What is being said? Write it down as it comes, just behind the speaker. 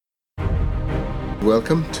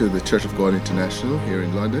Welcome to the Church of God International here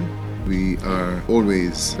in London. We are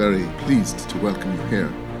always very pleased to welcome you here.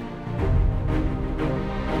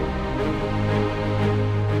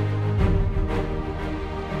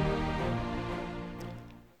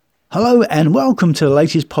 Hello and welcome to the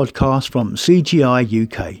latest podcast from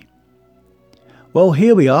CGIUK. Well,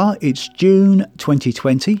 here we are, it's June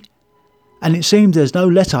 2020, and it seems there's no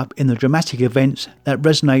let-up in the dramatic events that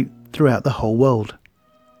resonate throughout the whole world.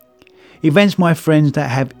 Events, my friends,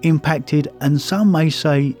 that have impacted and some may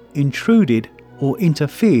say intruded or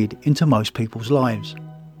interfered into most people's lives.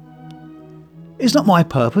 It's not my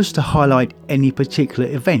purpose to highlight any particular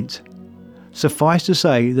event. Suffice to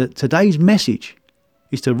say that today's message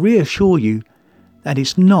is to reassure you that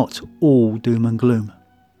it's not all doom and gloom.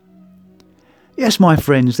 Yes, my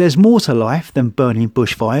friends, there's more to life than burning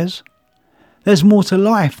bushfires. There's more to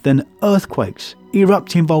life than earthquakes,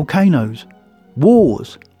 erupting volcanoes,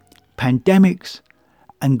 wars, pandemics,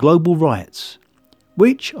 and global riots,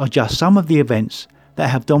 which are just some of the events that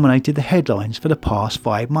have dominated the headlines for the past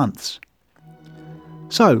 5 months.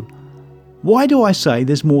 So, why do I say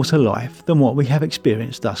there's more to life than what we have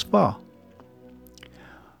experienced thus far?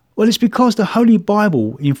 Well, it's because the Holy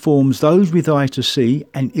Bible informs those with eyes to see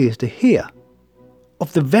and ears to hear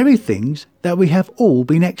of the very things that we have all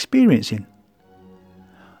been experiencing.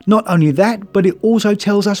 Not only that, but it also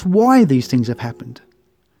tells us why these things have happened,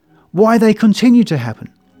 why they continue to happen.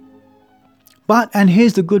 But, and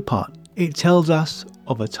here's the good part, it tells us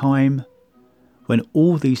of a time when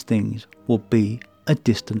all these things will be a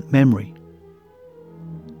distant memory.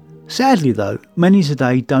 Sadly though, many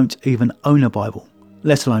today don't even own a Bible,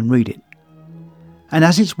 let alone read it. And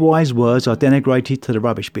as its wise words are denigrated to the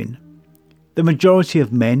rubbish bin, the majority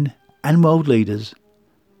of men and world leaders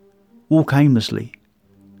walk aimlessly.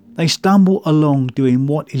 They stumble along doing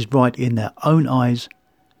what is right in their own eyes,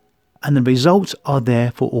 and the results are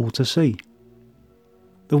there for all to see.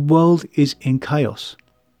 The world is in chaos.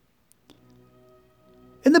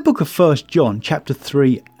 In the book of 1 John chapter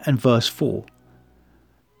 3 and verse 4,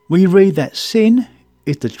 we read that sin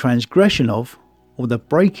is the transgression of, or the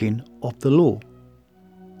breaking of the law.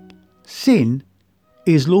 Sin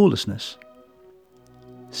is lawlessness.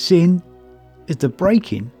 Sin is the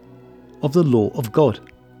breaking of the law of God.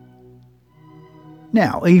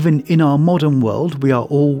 Now, even in our modern world, we are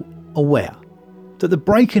all aware that the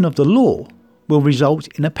breaking of the law will result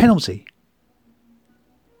in a penalty.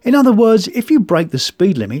 In other words, if you break the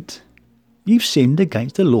speed limit, you've sinned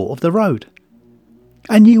against the law of the road,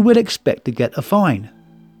 and you will expect to get a fine.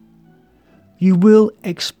 You will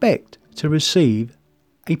expect to receive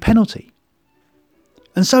a penalty.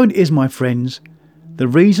 And so it is, my friends, the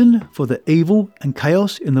reason for the evil and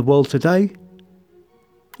chaos in the world today,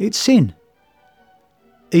 it's sin.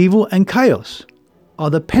 Evil and chaos are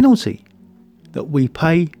the penalty that we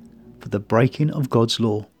pay for the breaking of God's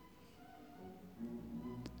law.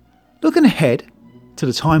 Looking ahead to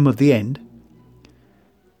the time of the end,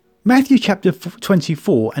 Matthew chapter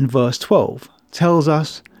 24 and verse 12 tells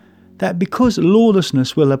us that because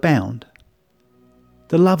lawlessness will abound,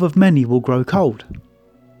 the love of many will grow cold.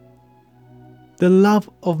 The love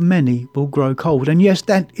of many will grow cold, and yes,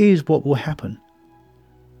 that is what will happen.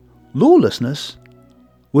 Lawlessness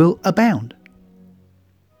will abound.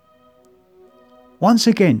 Once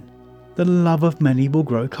again, the love of many will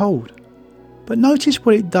grow cold. But notice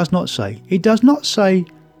what it does not say. It does not say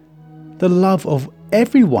the love of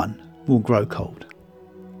everyone will grow cold.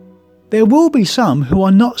 There will be some who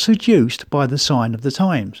are not seduced by the sign of the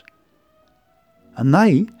times, and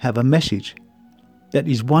they have a message that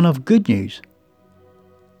is one of good news.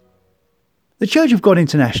 The Church of God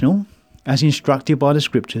International, as instructed by the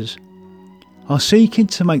Scriptures, are seeking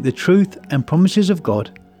to make the truth and promises of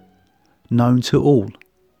God known to all.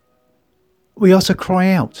 We are to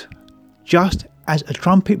cry out, just as a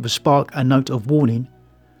trumpet would spark a note of warning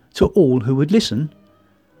to all who would listen.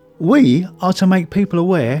 We are to make people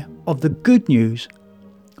aware of the good news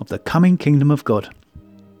of the coming kingdom of God.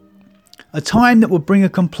 A time that will bring a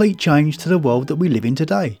complete change to the world that we live in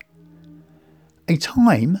today. A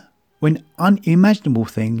time when unimaginable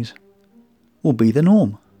things will be the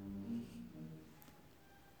norm.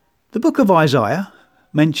 The book of Isaiah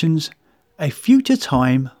mentions a future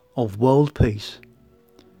time of world peace.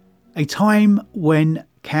 A time when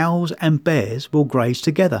cows and bears will graze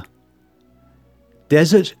together.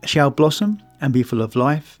 Deserts shall blossom and be full of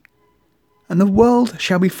life, and the world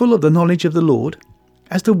shall be full of the knowledge of the Lord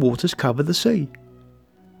as the waters cover the sea.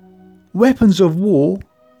 Weapons of war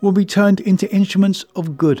will be turned into instruments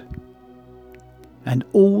of good, and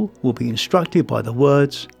all will be instructed by the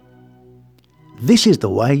words, "This is the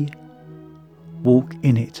way, walk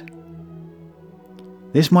in it."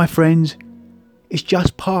 This, my friends, is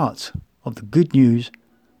just part of the good news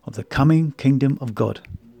of the coming kingdom of God.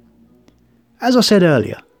 As I said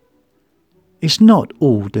earlier, it's not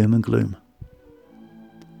all doom and gloom.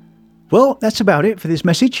 Well, that's about it for this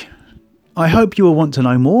message. I hope you will want to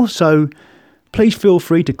know more, so please feel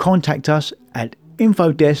free to contact us at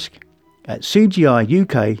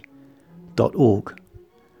infodesk@cgiuk.org.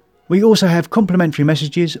 We also have complimentary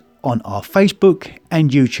messages on our Facebook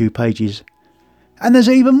and YouTube pages, and there's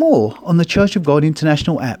even more on the Church of God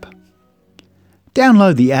International app.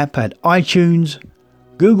 Download the app at iTunes,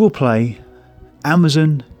 Google Play,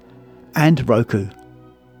 Amazon and Roku.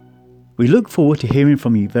 We look forward to hearing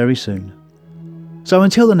from you very soon. So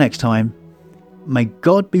until the next time, may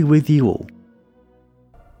God be with you all.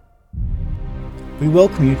 We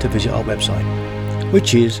welcome you to visit our website,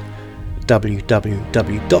 which is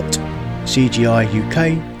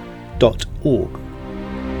www.cgiuk.org.